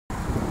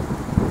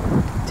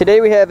Today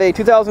we have a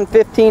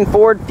 2015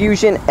 Ford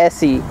Fusion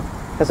SE. It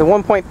has a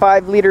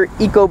 1.5 liter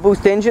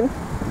EcoBoost engine.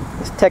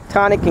 It's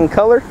Tectonic in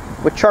color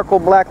with charcoal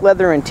black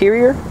leather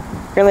interior.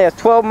 Currently has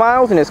 12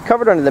 miles and is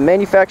covered under the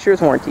manufacturer's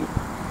warranty.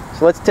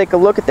 So let's take a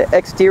look at the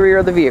exterior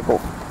of the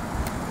vehicle.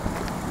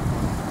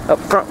 Up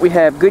front we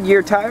have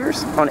Goodyear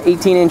tires on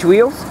 18-inch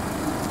wheels.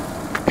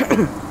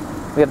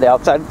 We have the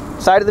outside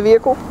side of the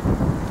vehicle.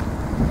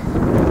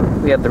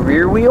 We have the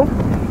rear wheel.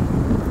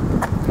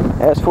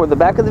 As for the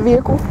back of the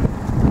vehicle,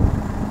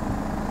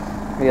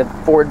 we have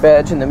the Ford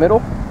badge in the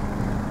middle,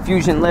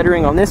 Fusion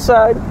lettering on this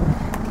side,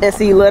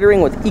 SE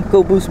lettering with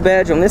EcoBoost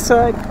badge on this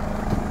side.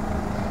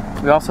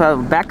 We also have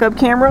a backup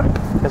camera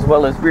as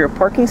well as rear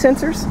parking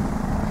sensors,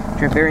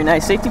 which are very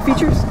nice safety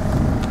features.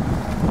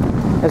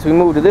 As we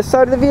move to this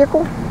side of the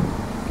vehicle,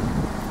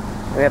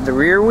 we have the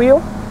rear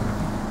wheel,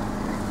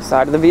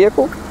 side of the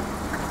vehicle,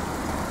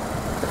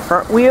 the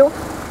front wheel.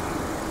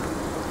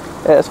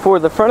 As for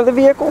the front of the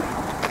vehicle,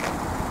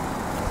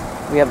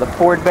 we have the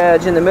Ford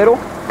badge in the middle.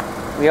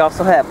 We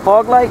also have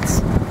fog lights.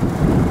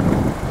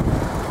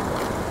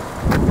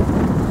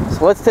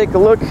 So let's take a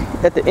look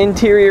at the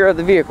interior of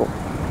the vehicle.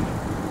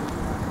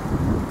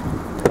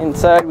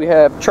 Inside we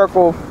have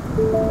charcoal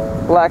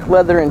black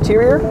leather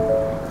interior.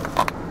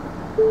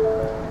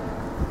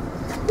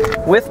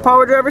 With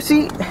power driver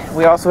seat,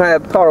 we also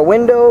have power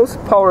windows,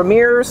 power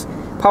mirrors,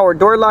 power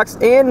door locks,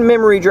 and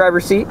memory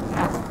driver seat.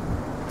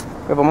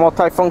 We have a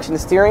multi-function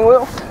steering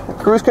wheel,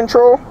 cruise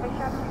control,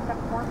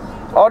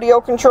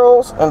 audio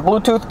controls, and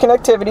Bluetooth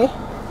connectivity.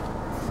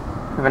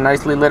 We have a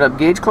nicely lit up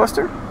gauge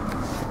cluster.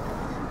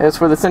 As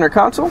for the center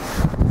console,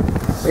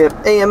 we have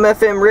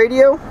AM/FM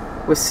radio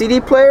with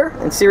CD player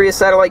and Sirius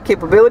satellite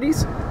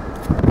capabilities.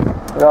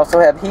 We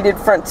also have heated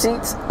front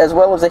seats as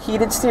well as a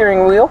heated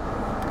steering wheel.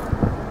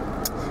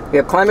 We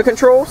have climate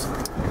controls.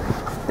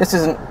 This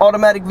is an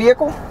automatic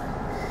vehicle.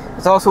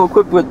 It's also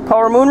equipped with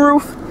power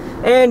moonroof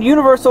and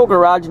universal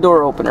garage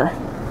door opener.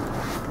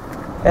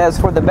 As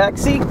for the back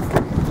seat,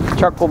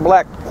 charcoal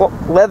black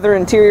leather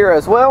interior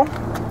as well.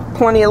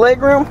 Plenty of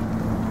legroom,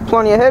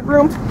 plenty of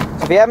headroom.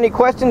 So if you have any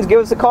questions, give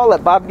us a call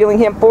at Bob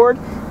Gillingham Ford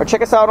or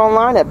check us out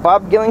online at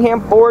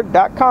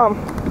bobgillinghamford.com.